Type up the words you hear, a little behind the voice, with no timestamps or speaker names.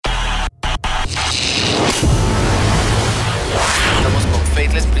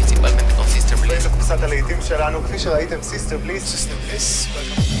Faithless, principalmente con Sister Bliss. קבוצת הלהיטים שלנו, כפי שראיתם, Sister Bliss. Sister Bliss,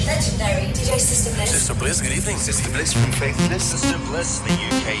 Legendary DJ Sister Bliss. Sister Bliss, good evening. Sister Bliss from Faithless. Sister Bliss, the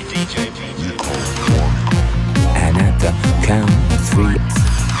UK DJ. And at the count of 3,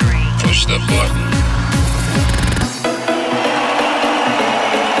 push the button.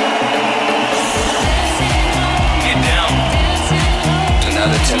 Get down. Do not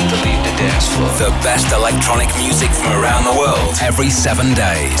attempt to leave the dance floor. the best electronic music from around the world every 7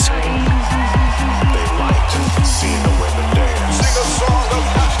 days. They like seeing the women dance. Sing a song of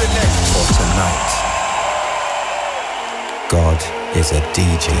happiness. For tonight, God is a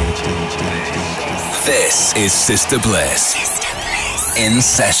DJ. This is Sister Bliss. In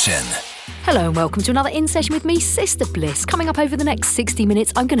session. Hello and welcome to another In Session with me, Sister Bliss. Coming up over the next 60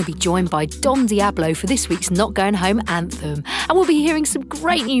 minutes, I'm going to be joined by Don Diablo for this week's Not Going Home anthem. And we'll be hearing some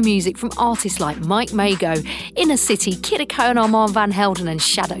great new music from artists like Mike Mago, Inner City, Kid Ako and Armand Van Helden and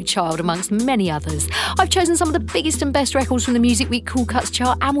Shadow Child, amongst many others. I've chosen some of the biggest and best records from the Music Week Cool Cuts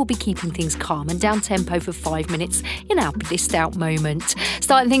chart, and we'll be keeping things calm and down-tempo for 5 minutes in our blissed out moment.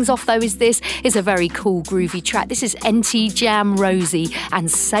 Starting things off though is a very cool groovy track. This is NT Jam Rosie and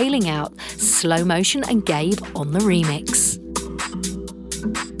Sailing Out. Slow Motion and Gabe on the remix.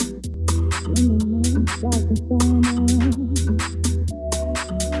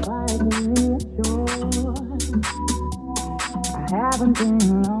 I haven't been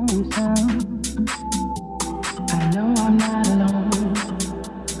lonesome. I know I'm not alone.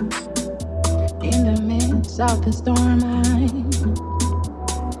 In the midst of the storm, I'm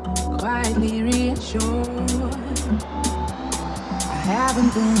quietly reassured. I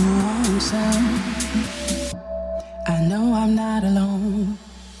haven't been lonesome. I know I'm not alone.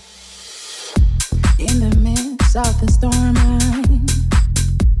 In the midst of the storm, I'm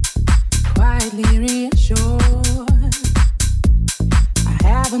quietly reassured. I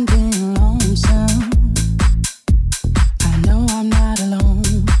haven't been lonesome. I know I'm not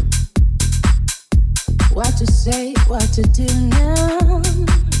alone. What to say, what to do now?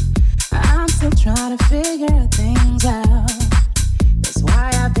 I'm still trying to figure things out.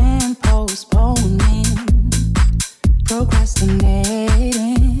 Why I've been postponing,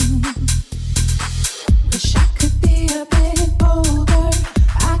 procrastinating. Wish I could be a bit bolder.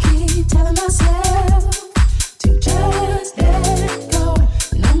 I keep telling myself to just let go.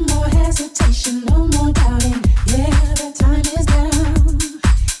 No more hesitation, no more doubting. Yeah, the time is down.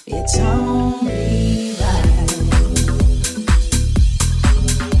 It's only right.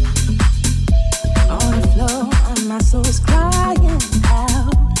 On the floor, my soul is crying.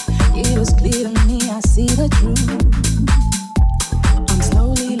 It was clear to me, I see the truth. I'm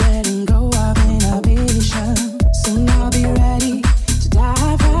slowly letting go of inhibition. Soon I'll be ready to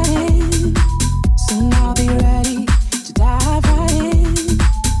dive right in. Soon I'll be ready to dive right in.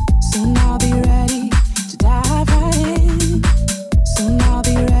 Soon I'll be ready to dive right in. Soon I'll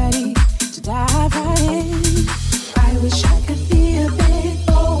be ready to dive right in. I wish I could be a bit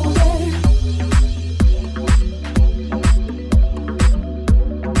bolder.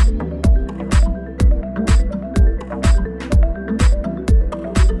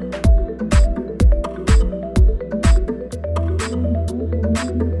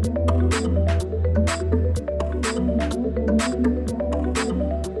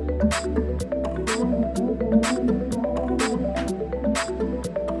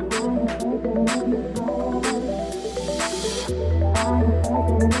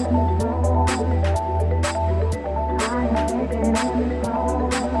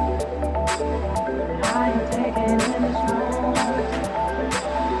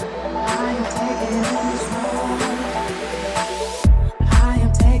 I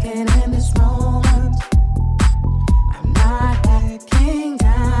am taking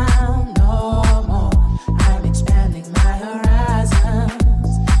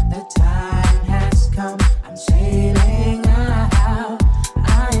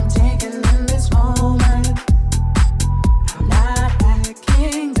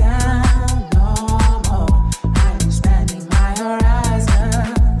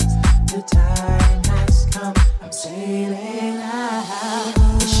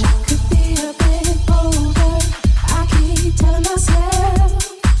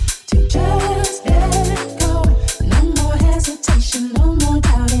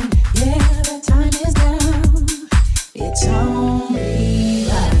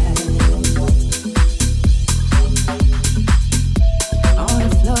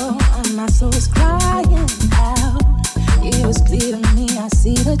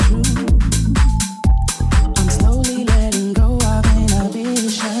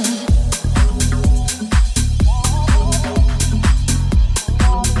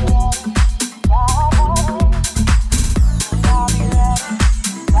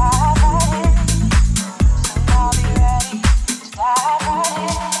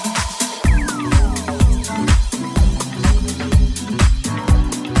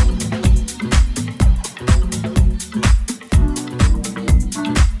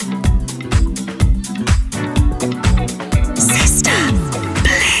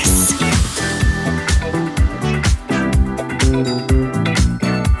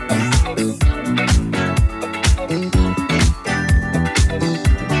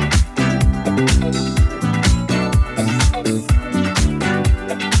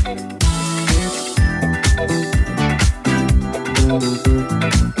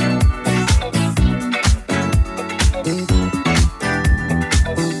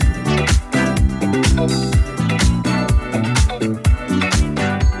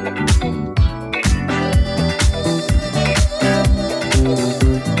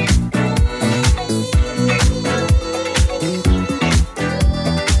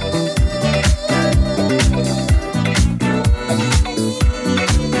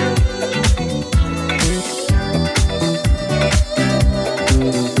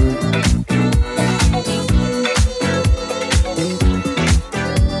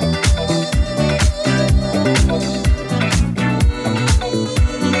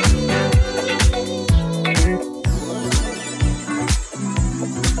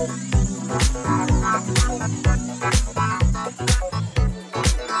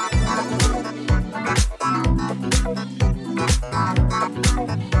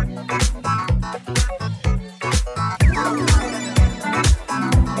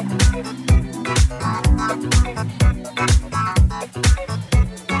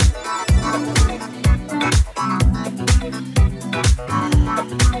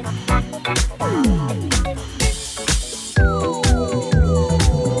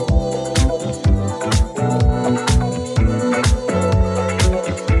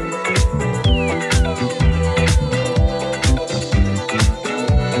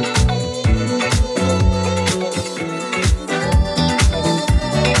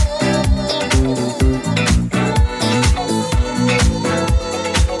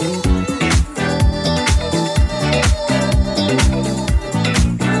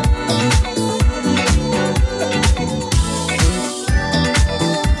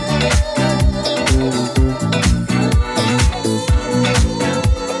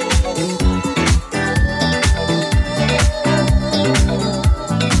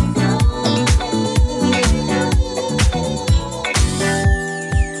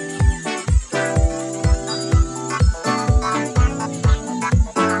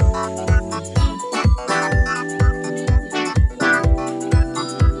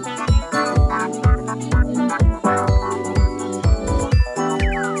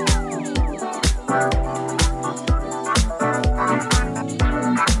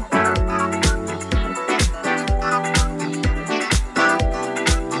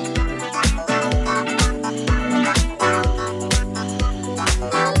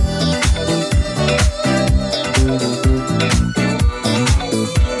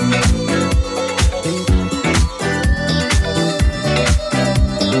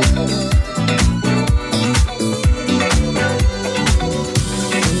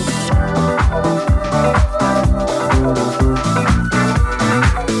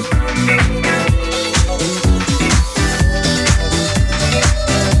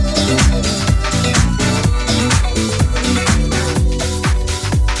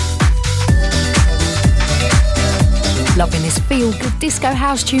disco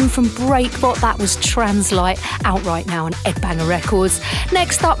house tune from Breakbot. That was Translite, out right now on Edbanger Records.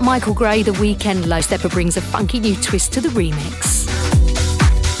 Next up, Michael Gray, The Weekend. Low Stepper brings a funky new twist to the remix.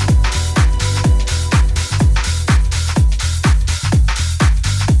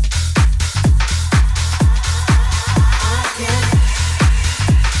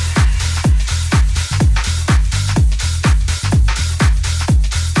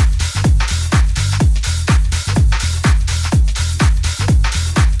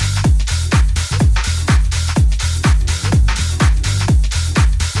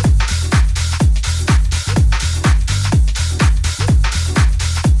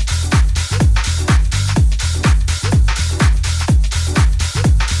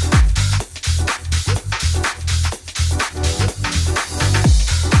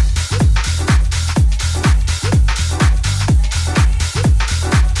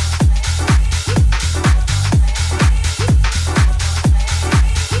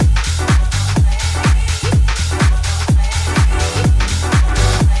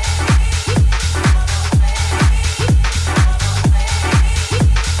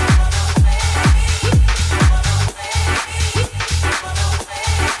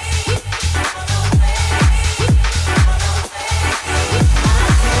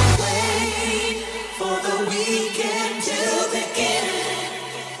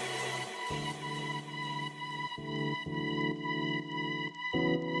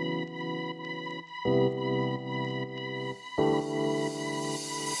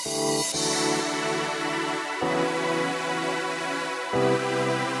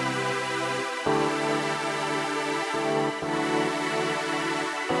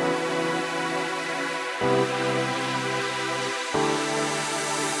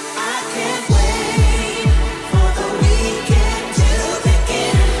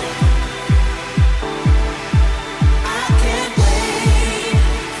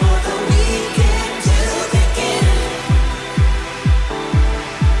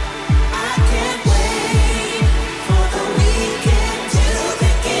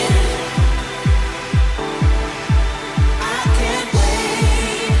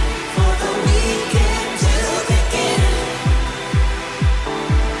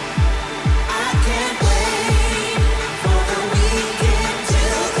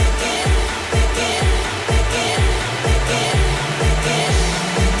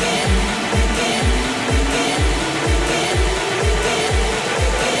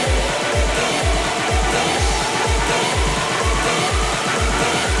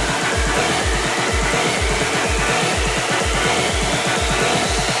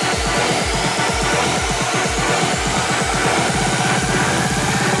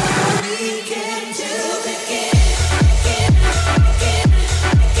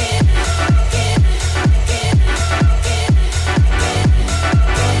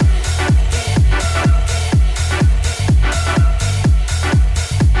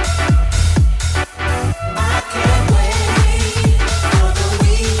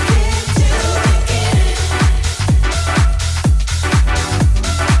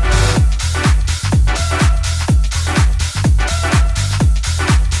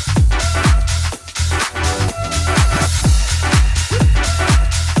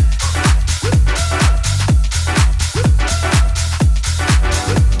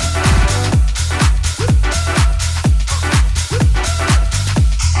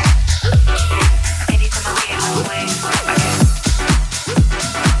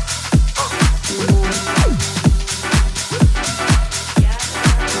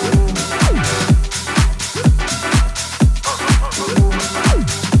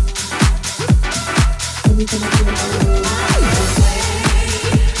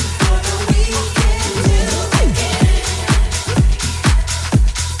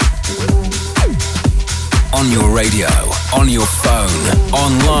 On your radio, on your phone,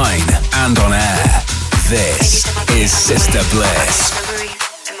 online and on air. This is Sister Bliss.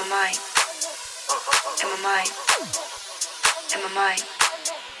 In my mind, in my mind, in my mind,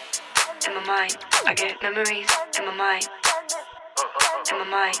 in my mind. I get memories in my mind, in my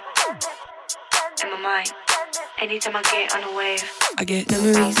mind, in my mind. Anytime I get on a wave, I get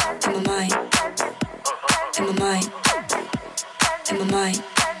memories in my mind, in my mind, in my mind,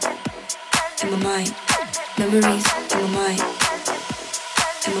 in my mind. Memories in my mind,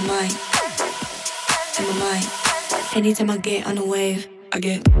 in my mind, in my mind. Anytime I get on a wave, I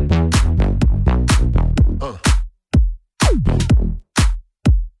get.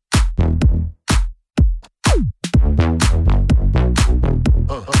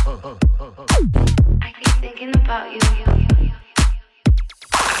 I keep thinking about you.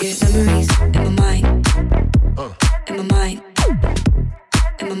 I get memories in my mind, in my mind,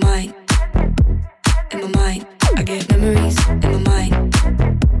 my mind, in my mind. I get memories in my mind,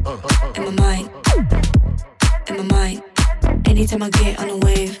 in my mind, in my mind. Anytime I get on a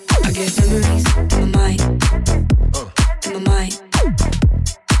wave, I get memories in my mind, in my mind,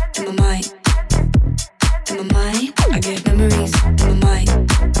 in my mind, in my mind. I get memories in my mind,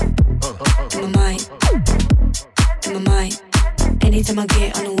 in my mind, in my mind. Anytime I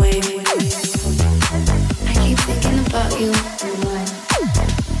get on a wave, I keep thinking about you in my mind,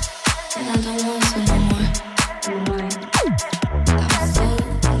 and I don't want to no more. In my mind, I'm so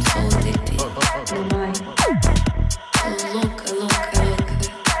addicted. In my mind, I look. In my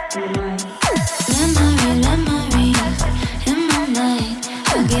mind, memories in my mind.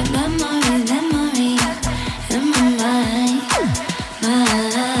 I get memories in my mind,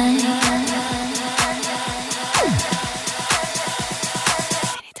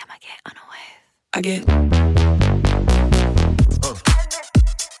 Anytime I get on a wave, I get.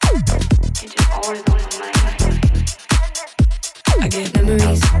 it's just always on my mind. I get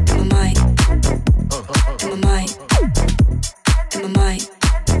memories in my mind, in my mind, in my mind.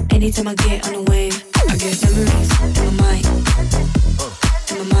 Anytime I get on a wave, I get memories in my mind,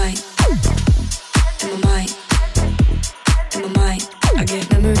 in my mind, in my mind, in my mind. I get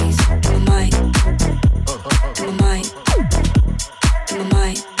memories in my mind, in my mind, in my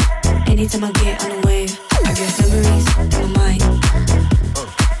mind. Anytime I get on a wave, I get memories in my mind,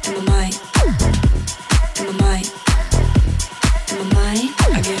 in my mind, in my mind. In my mind,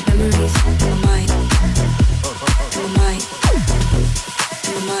 I get memories in my mind, in my mind,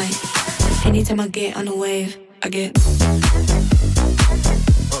 in my mind. Anytime I get on a wave, I get.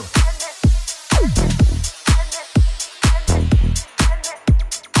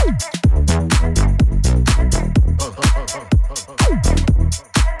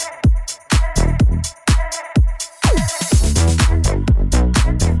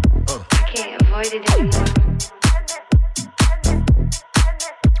 I can't avoid it anymore.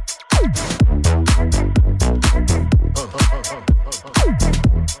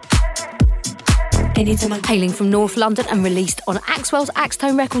 Anytime I Hailing from North London and released on Axwell's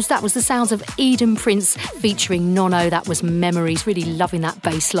Axtone Records, that was the sounds of Eden Prince featuring Nono. That was Memories. Really loving that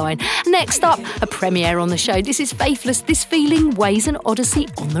bass line. Next up, a premiere on the show. This is Faithless, This Feeling, Ways and Odyssey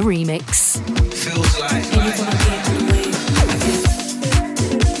on the remix. Feels like anytime I get on the wave, I get.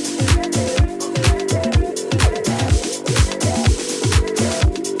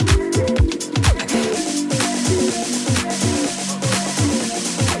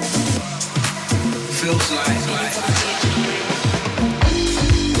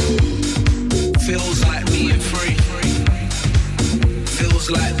 feels like being free. Feels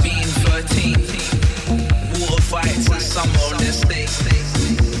like being 13. Water fights and summer on the state.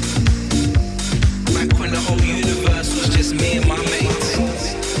 Back when the whole universe was just me and my mates.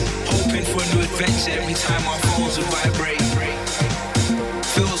 Hoping for a new adventure every time our phones would vibrate.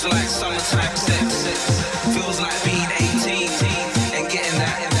 Feels like summertime sex. Feels like being 18 and getting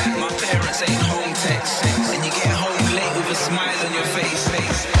that my parents ain't home text. And you get home late with a smile on your face.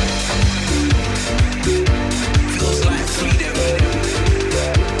 Feels like freedom.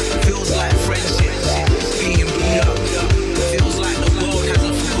 Feels like friendship. Being booed up. Feels like the world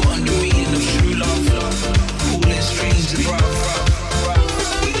hasn't forgotten the meaning of true love. Calling strangers, bruv.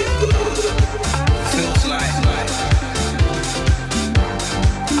 Feels like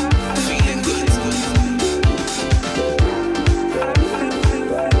feeling good.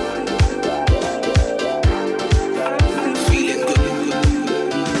 Feeling good.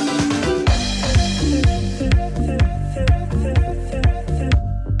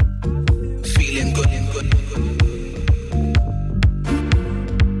 Feeling good.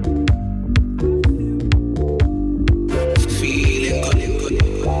 Feeling good.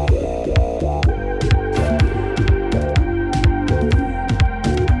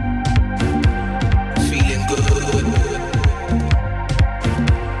 Feeling good.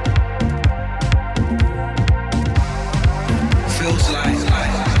 Feels like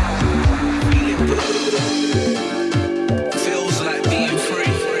feeling good. Feels like being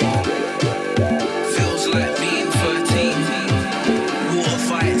free. Feels like being 13. Water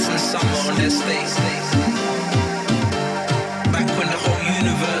fights and summer on the state. Back when the whole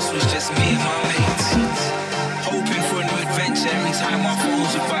universe was just me and my mates. Hoping for a new adventure every time our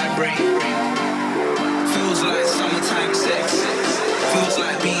phones would vibrate. Feels like summertime sex. Feels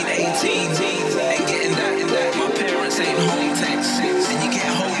like being 18 and getting that my parents ain't home text. And you get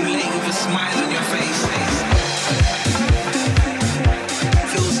home late with a smile on your face.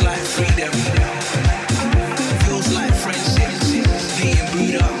 Feels like freedom. Feels like friendship. Being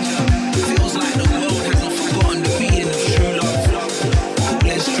booed up. Feels like the world hasn't forgotten the meaning of true love.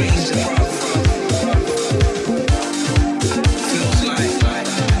 Calling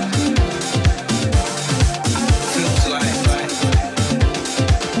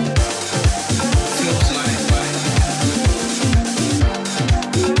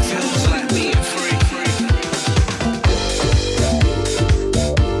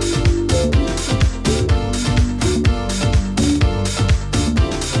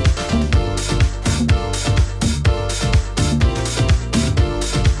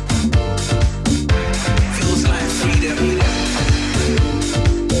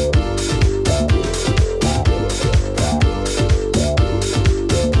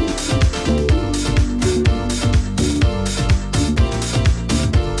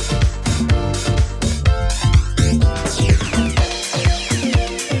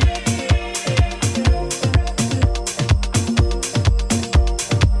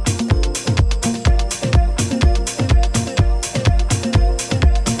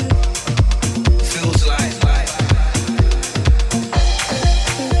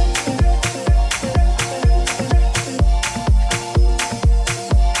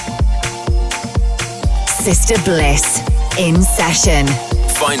Sister Bliss in session.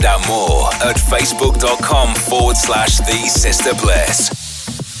 Find out more at facebook.com/The Sister Bliss.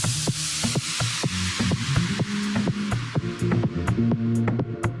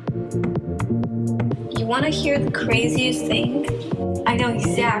 You want to hear the craziest thing? I know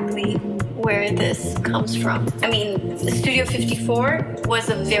exactly where this comes from. I mean, Studio 54 was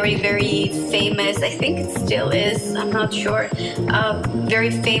a very, very famous, I think it still is, I'm not sure, very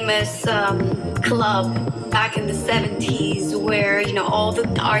famous club back in the 70s where, you know, all the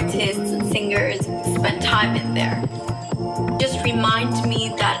artists and singers spent time in there. Just remind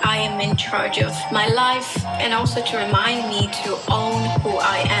me that I am in charge of my life, and also to remind me to own who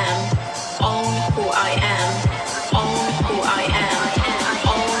I am, own who I am, own who I am,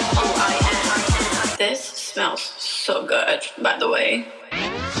 own who I am. This smells so good, by the way.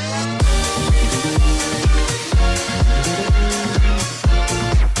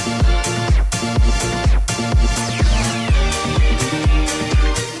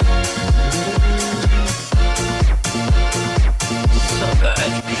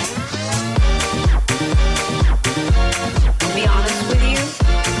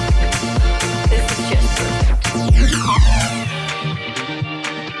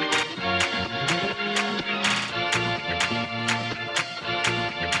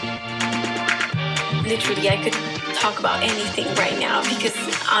 Literally, I could talk about anything right now because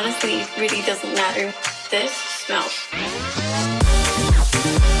honestly, it really doesn't matter. This smells.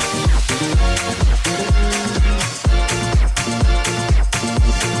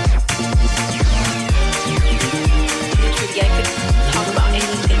 Literally, I could talk about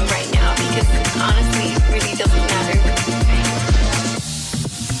anything right now because honestly, it really doesn't matter.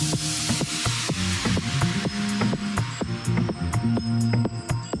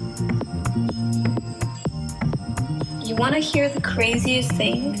 You want to hear the craziest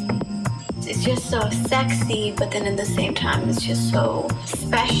thing? It's just so sexy, but then at the same time, it's just so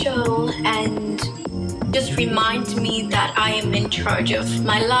special and just reminds me that I am in charge of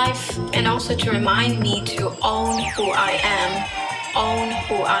my life, and also to remind me to own who I am, own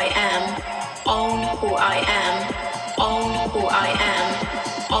who I am, own who I am, own who I am,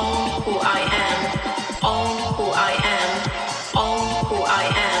 own who I am, own who I am, own who I am, own who I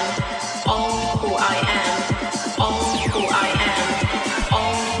am. Own who I am, own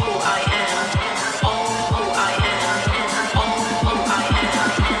who I am, own who I am, own who I am, own who I am, own who I am.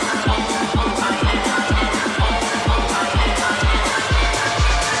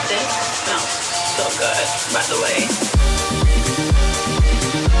 This smells so good, by the way.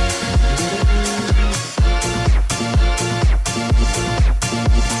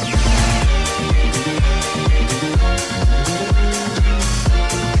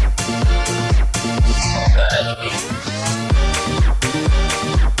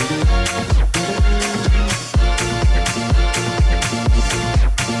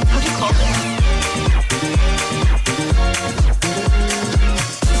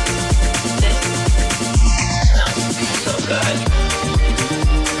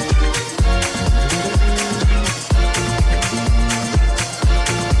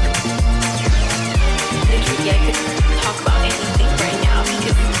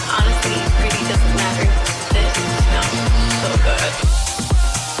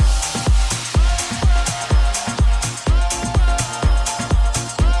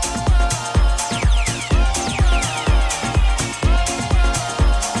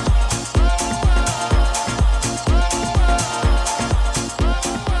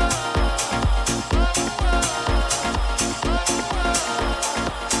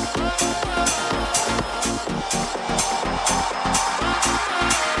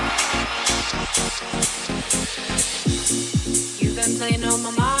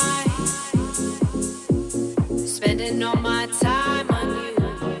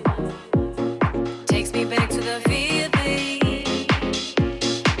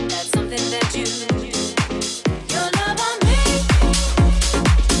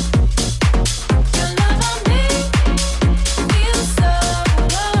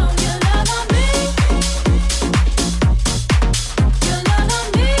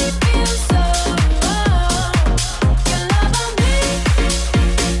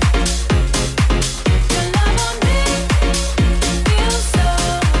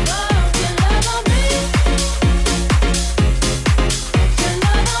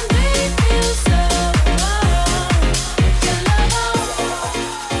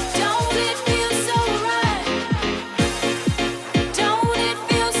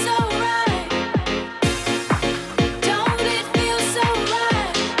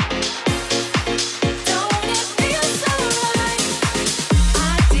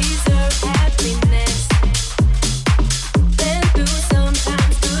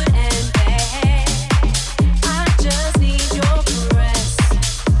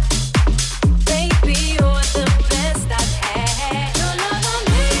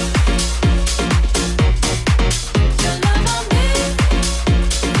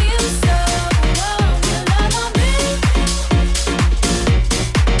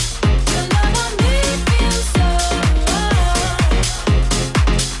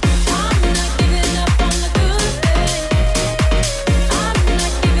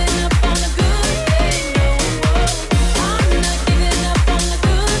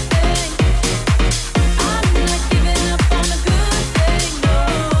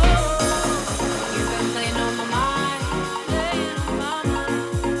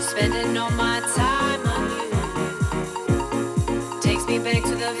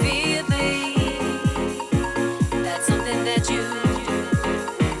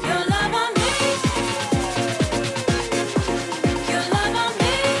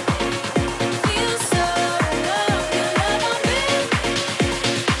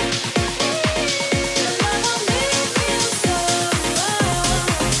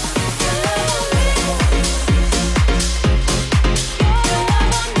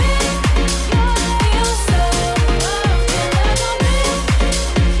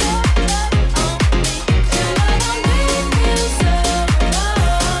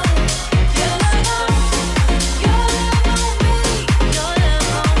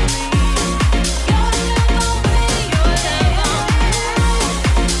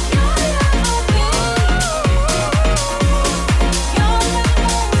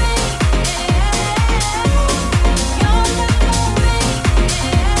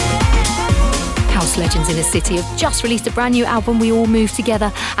 Inner City have just released a brand new album, We All Move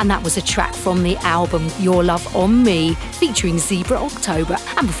Together, and that was a track from the album Your Love on Me, featuring Zebra October.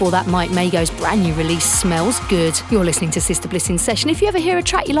 And before that, Mike Mago's brand new release, Smells Good. You're listening to Sister Bliss in Session. If you ever hear a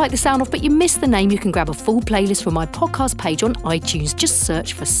track you like the sound of but you miss the name, you can grab a full playlist from my podcast page on iTunes. Just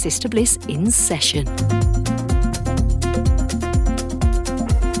search for Sister Bliss in Session.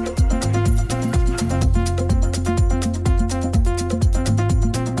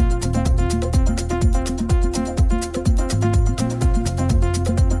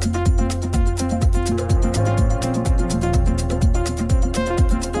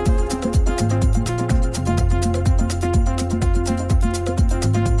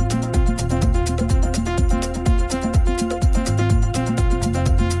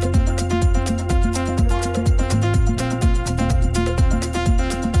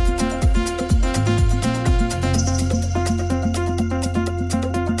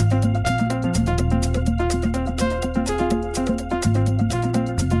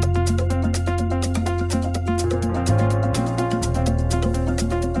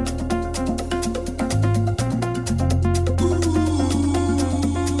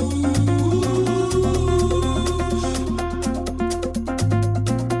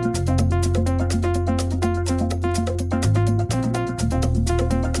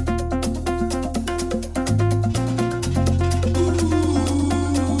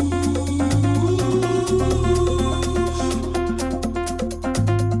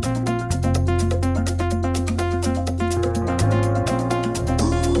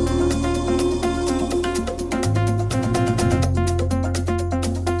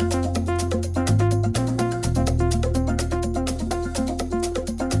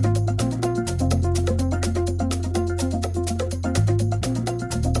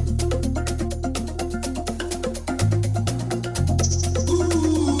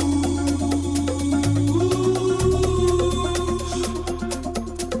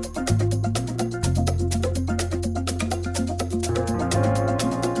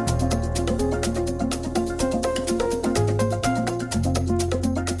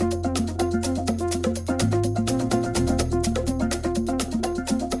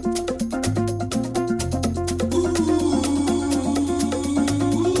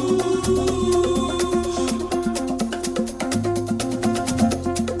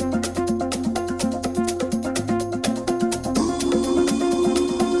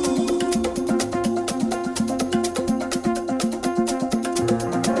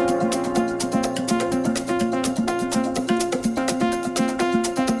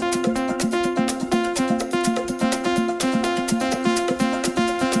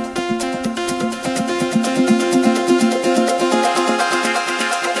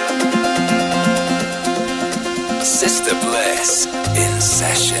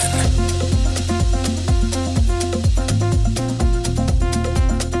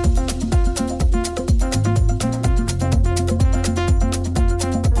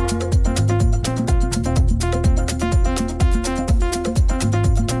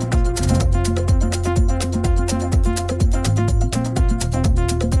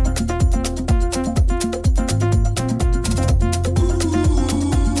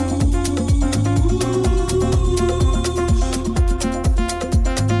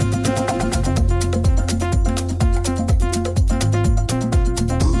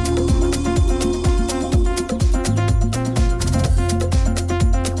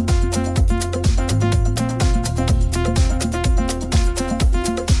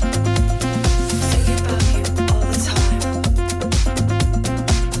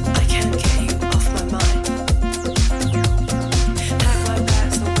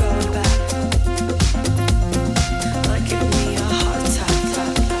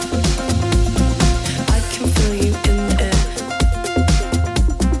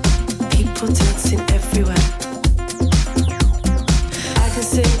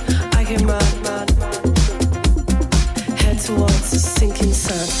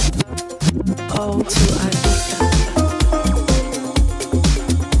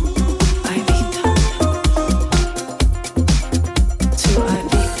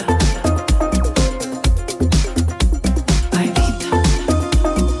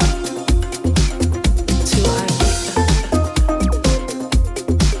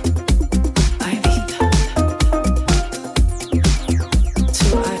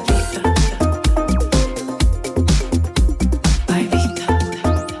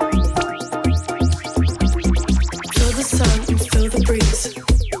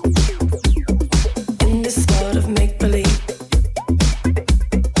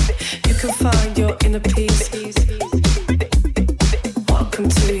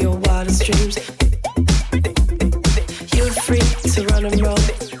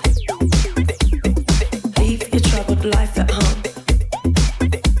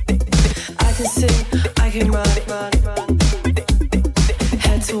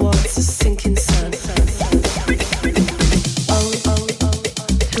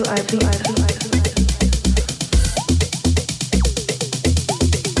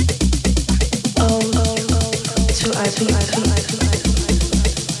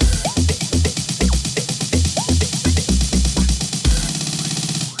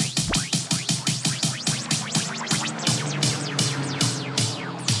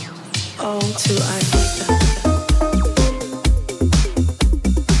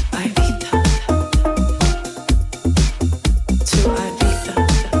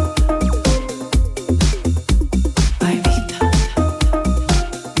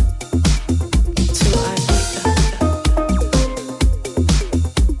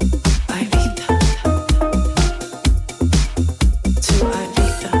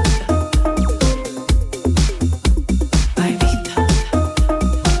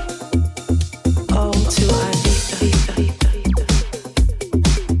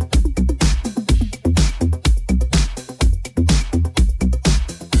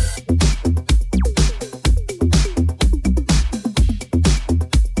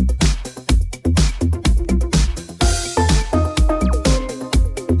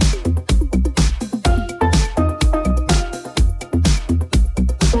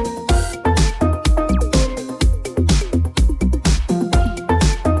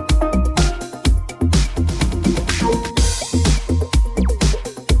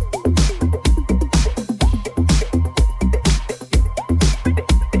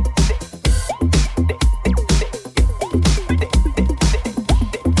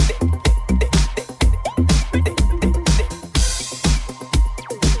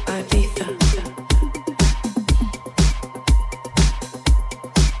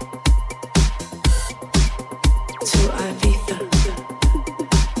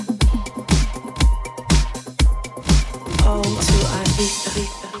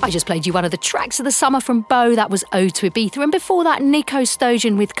 I just played you one of the tracks of the summer from Bo. That was Ode to Ibiza. And before that, Nico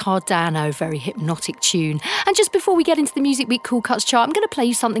Stojan with Cardano. Very hypnotic tune. And just before we get into the Music Week Cool Cuts chart, I'm going to play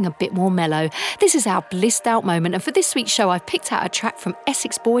you something a bit more mellow. This is our blissed out moment. And for this week's show, I've picked out a track from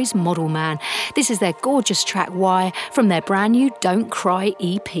Essex Boys Model Man. This is their gorgeous track, Why, from their brand new Don't Cry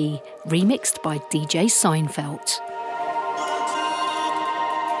EP, remixed by DJ Seinfeld.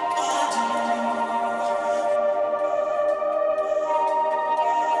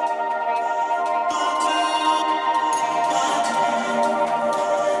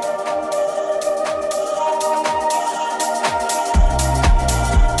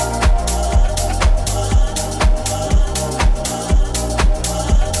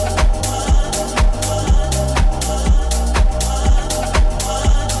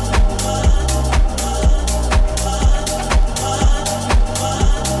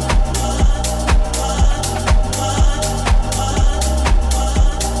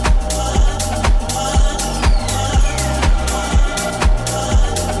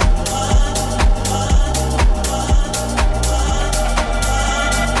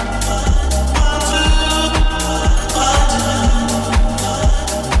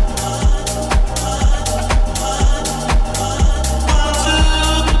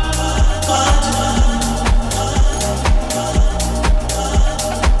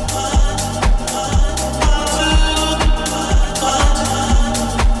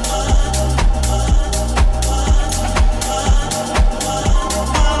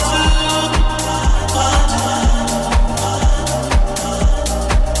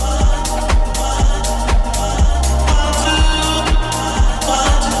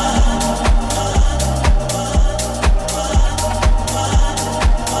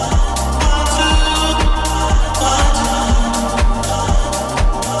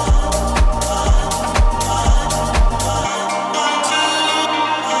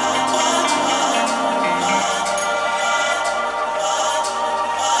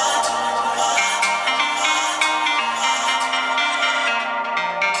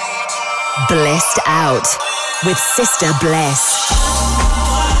 Blissed Out with Sister Bliss.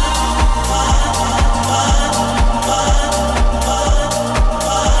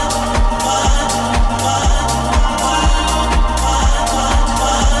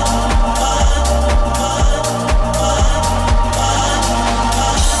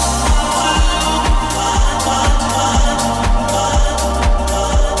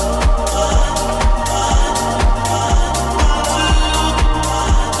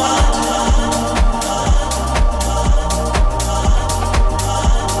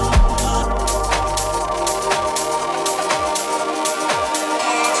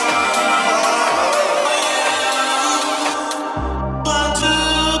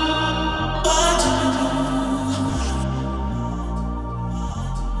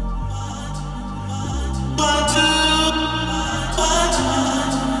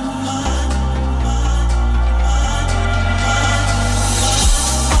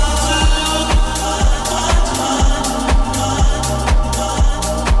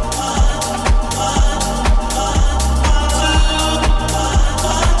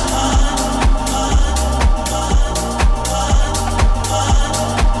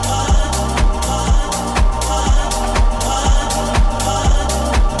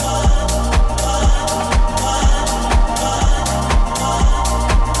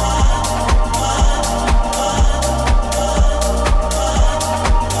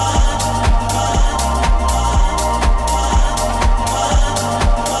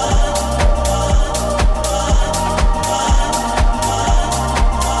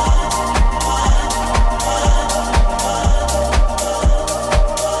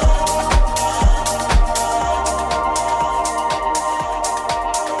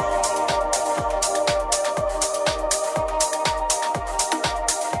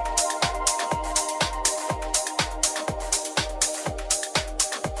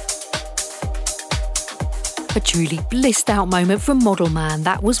 A truly blissed out moment from Model Man,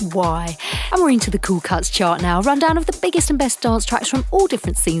 that was Why. And we're into the Cool Cuts chart now, a rundown of the biggest and best dance tracks from all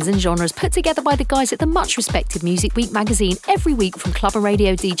different scenes and genres put together by the guys at the much respected Music Week magazine every week from club and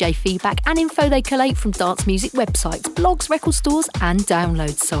radio DJ feedback and info they collate from dance music websites, blogs, record stores and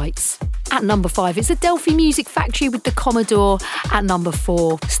download sites. At number 5, it's the Delphi Music Factory with the Commodore. At number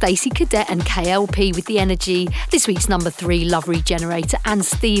 4, Stacey Cadet and KLP with The Energy. This week's number 3, Love Regenerator and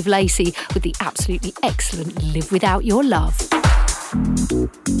Steve Lacey with the absolutely excellent Live Without Your Love.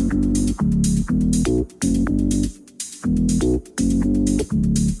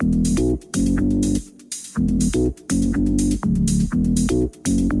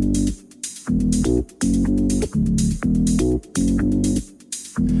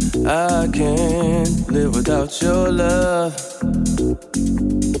 I can't live without your love.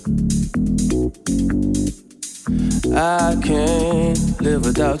 I can't live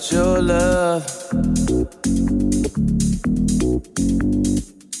without your love.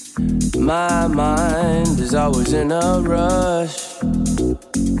 My mind is always in a rush.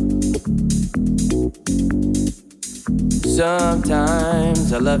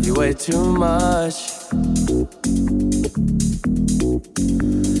 Sometimes I love you way too much.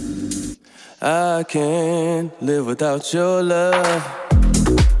 I can't live without your love.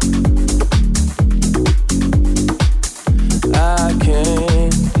 I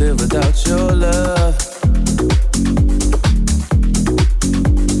can't live without your love.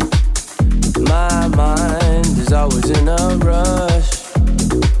 My mind is always in a rush.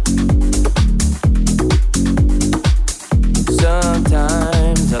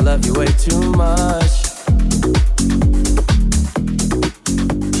 Sometimes I love you way too much.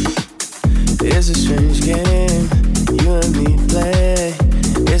 It's a strange game you and me play.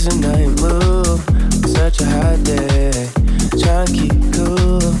 It's a night move on such a hot day. Try and keep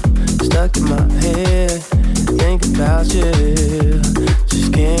cool, stuck in my head. Think about you,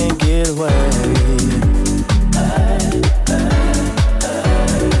 just can't get away.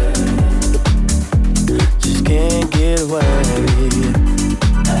 Just can't get away.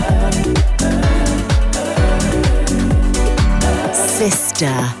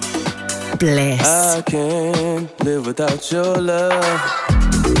 Sister Bliss. I can't live without your love.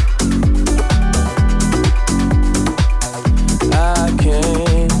 I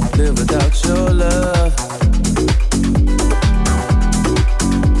can't live without your love.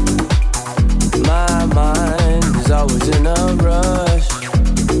 My mind is always in a rush.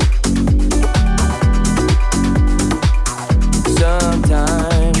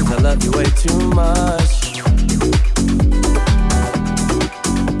 Sometimes I love you way too much.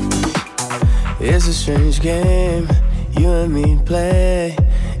 It's a strange game you and me play.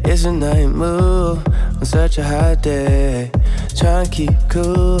 It's a night move on such a hot day. Try and keep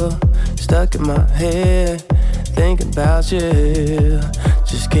cool, stuck in my head. Thinking about you,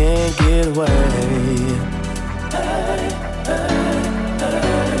 just can't get away.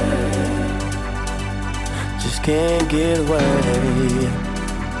 Just can't get away.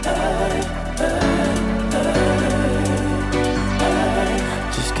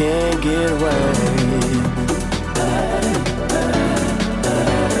 Just can't get away.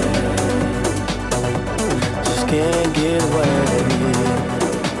 Just can't get away.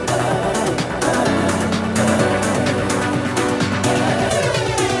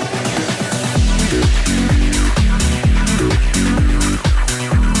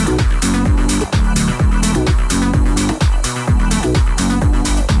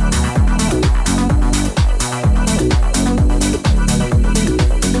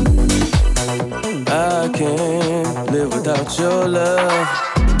 I can't live without your love.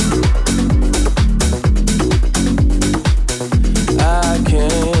 I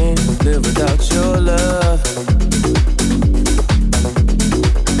can't live without your love.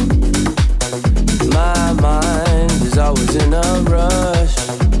 My mind is always in a rush.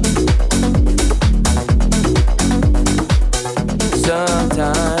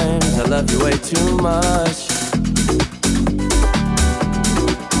 Sometimes I love you way too much.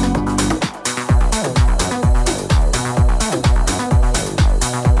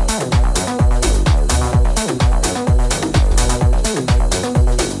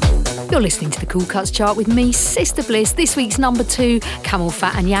 You're listening to the Cool Cuts chart with me, Sister Bliss. This week's number 2, Camel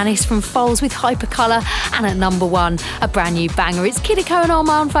Fat and Yanis from Foals with Hypercolour. And at number 1, a brand new banger, it's Kidiko and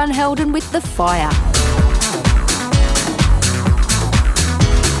Armand van Helden with The Fire.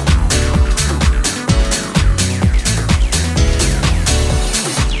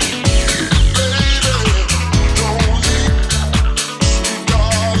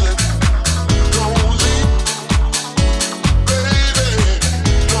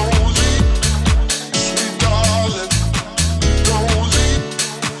 Darling,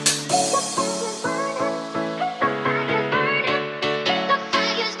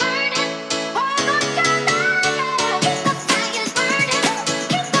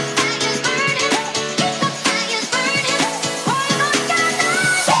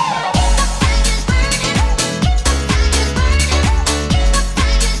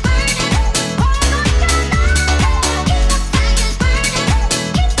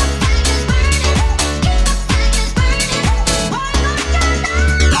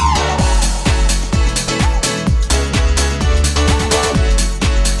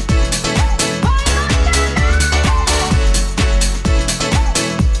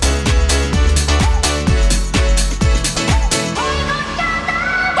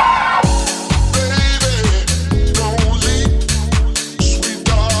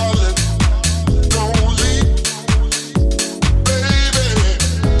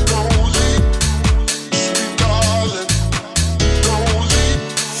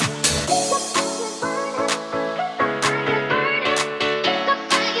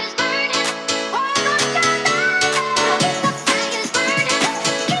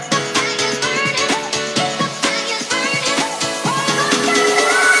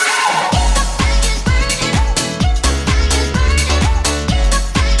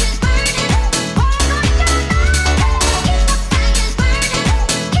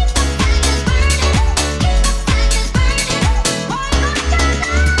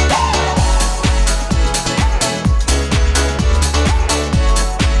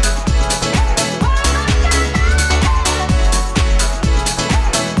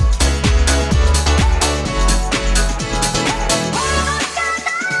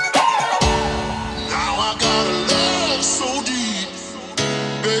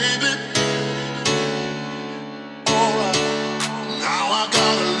 baby. Alright, now I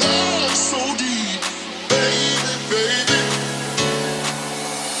got a love so deep, baby, baby.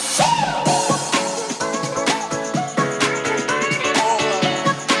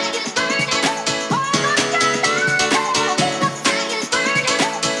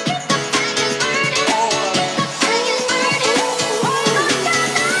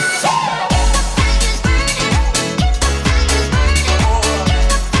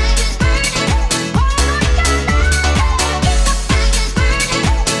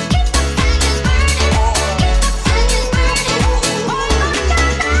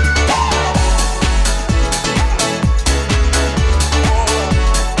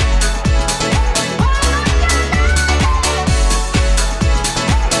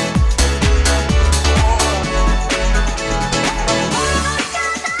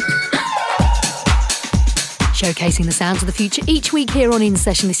 Showcasing the sounds of the future each week here on In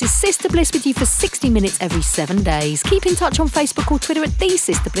Session. This is Sister Bliss with you for 60 minutes every 7 days. Keep in touch on Facebook or Twitter at The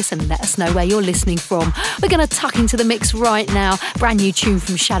Sister Bliss and let us know where you're listening from. We're going to tuck into the mix right now. Brand new tune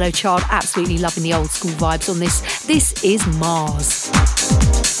from Shadow Child. Absolutely loving the old school vibes on this. This is Mars.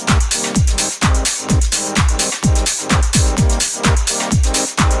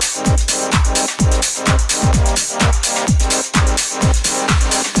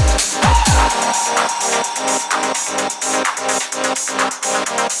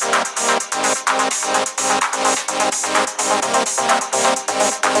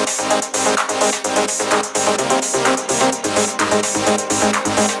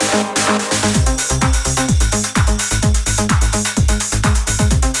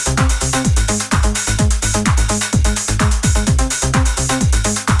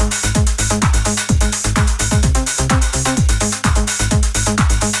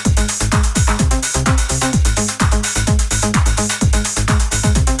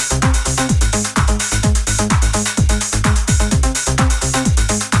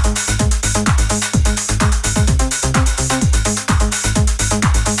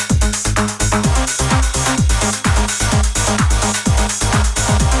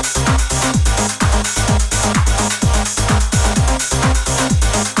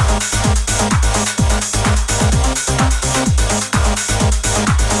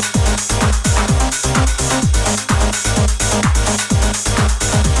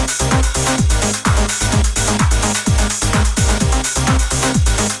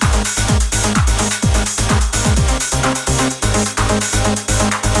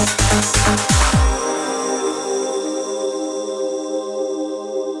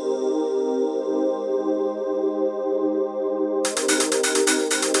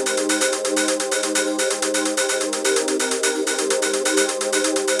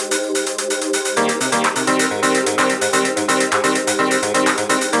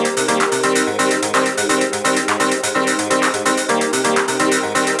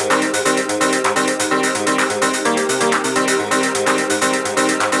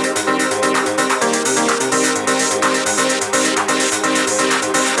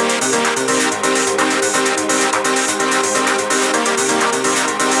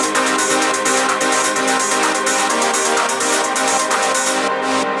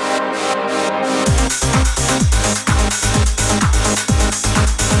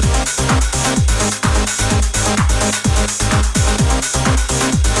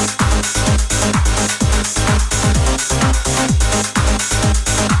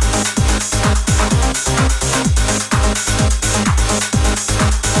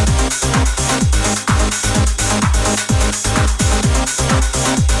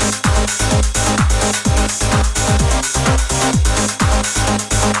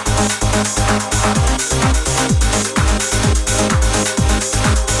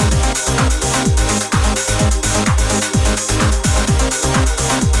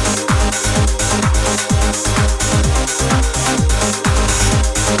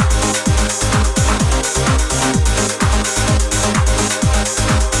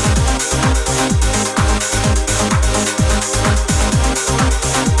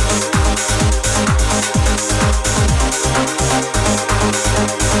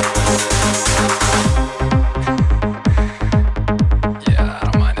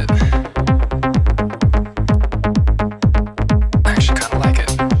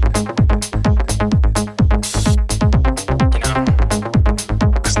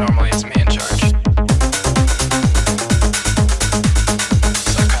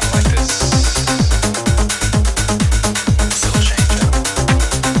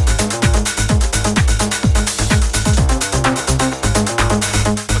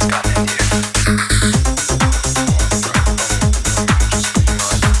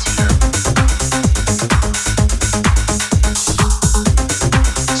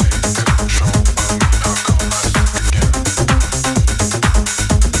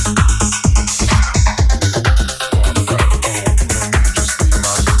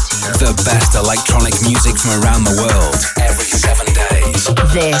 The best electronic music from around the world every 7 days.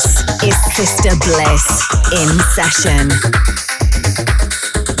 This is Sister Bliss in session.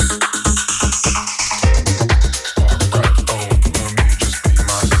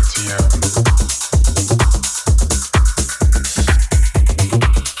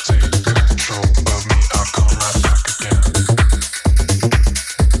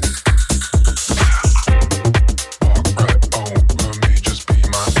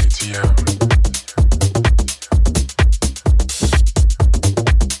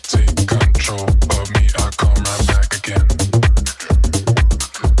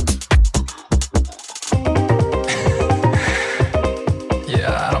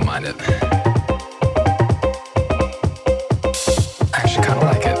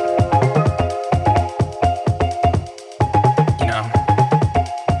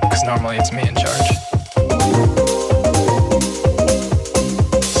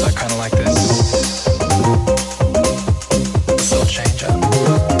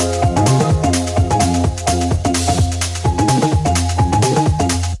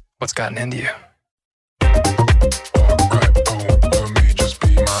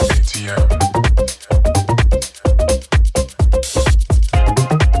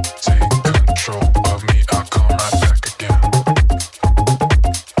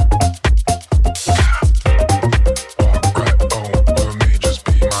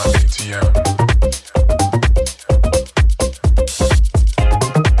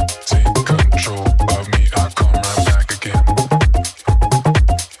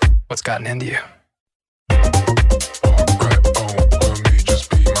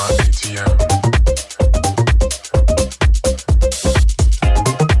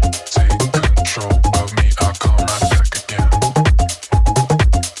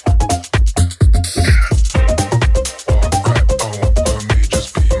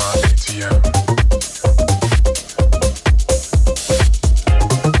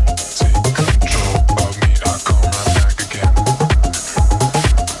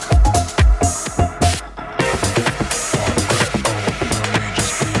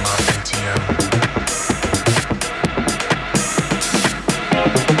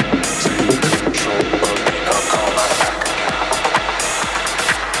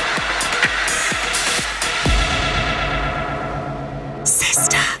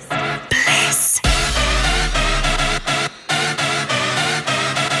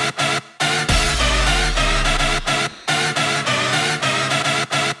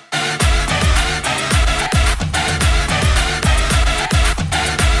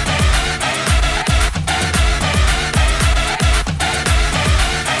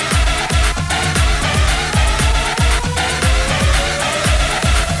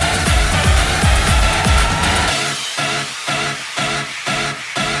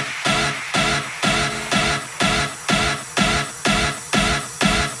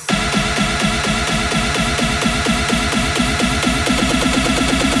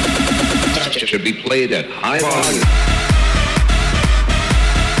 Should be played at high volume.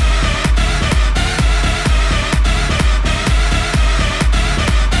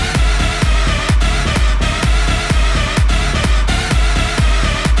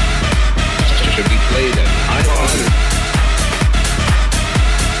 Should be played at high volume.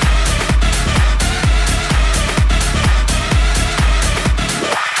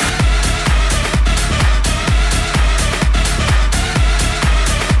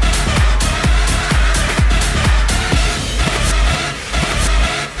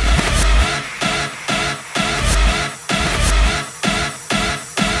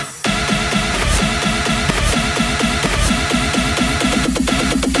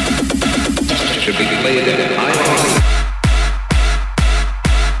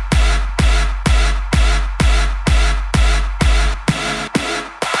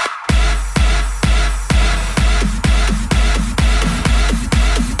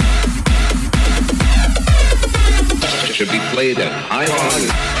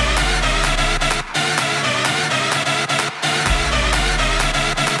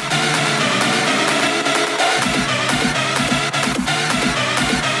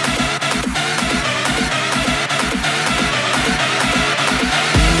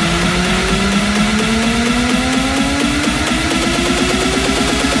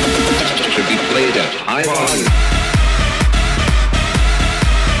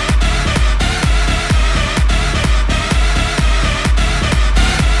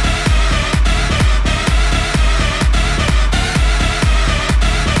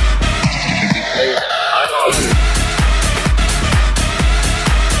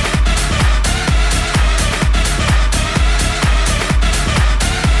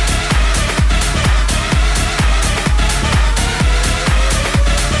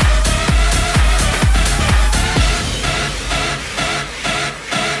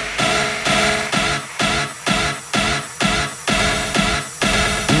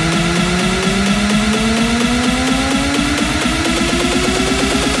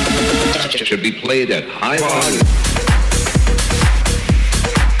 should be played at high volume.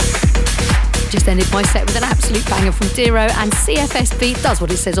 Just ended my set with an absolute banger from Dero, and CFSB does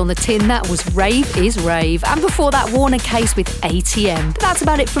what it says on the tin. That was Rave is Rave. And before that, Warner Case with ATM. But that's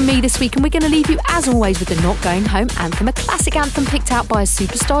about it from me this week, and we're going to leave you as always with the Not Going Home anthem, a classic anthem picked out by a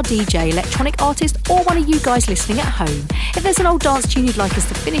superstar DJ, electronic artist, or one of you guys listening at home. If there's an old dance tune you'd like us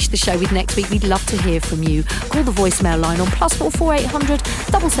to finish the show with next week, we'd love to hear from you. Call the voicemail line on +44 800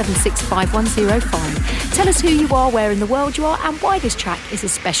 776 5105. Tell us who you are, where in the world you are, and why this track is a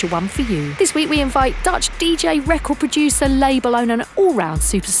special one for you. This week we invite Dutch DJ, record producer, label owner and all-round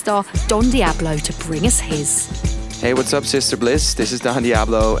superstar Don Diablo to bring us his. Hey, what's up, Sister Bliss? This is Don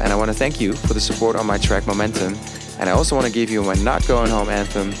Diablo, and I want to thank you for the support on my track Momentum. And I also want to give you my Not Going Home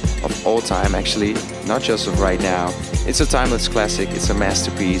anthem of all time, actually, not just of right now. It's a timeless classic, it's a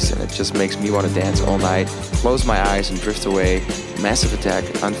masterpiece, and it just makes me want to dance all night, close my eyes and drift away. Massive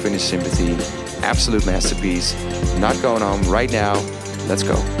Attack, Unfinished Sympathy, absolute masterpiece. Not Going Home right now. Let's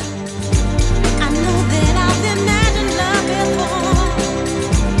go.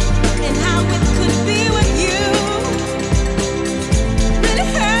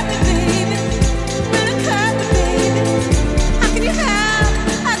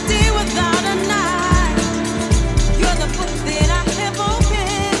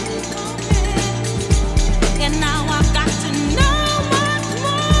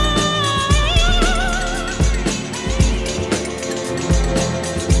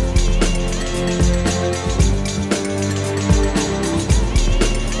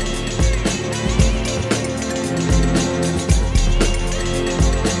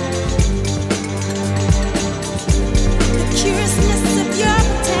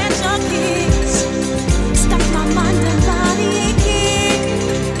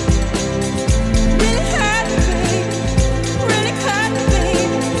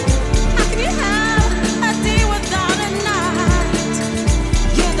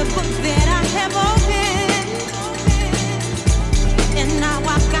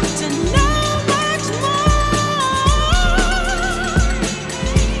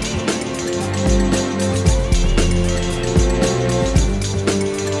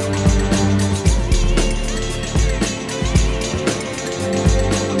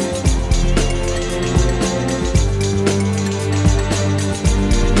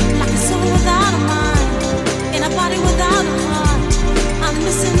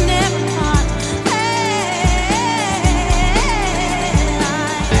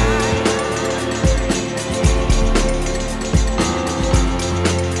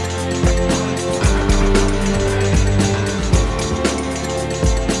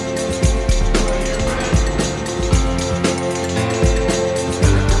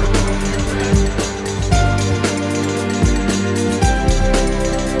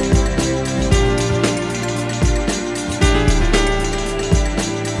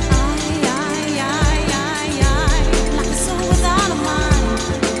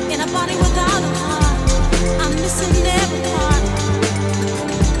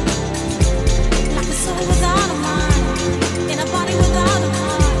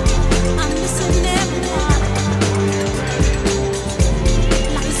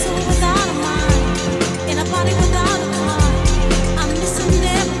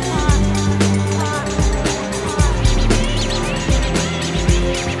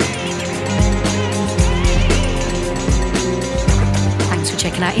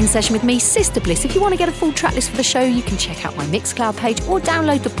 In session with me, Sister Bliss. If you want to get a full track list for the show, you can check out my Mixcloud page or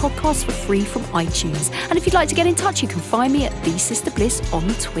download the podcast for free from iTunes. And if you'd like to get in touch, you can find me at The Sister Bliss on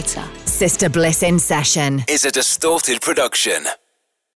Twitter. Sister Bliss in Session is a Distorted production.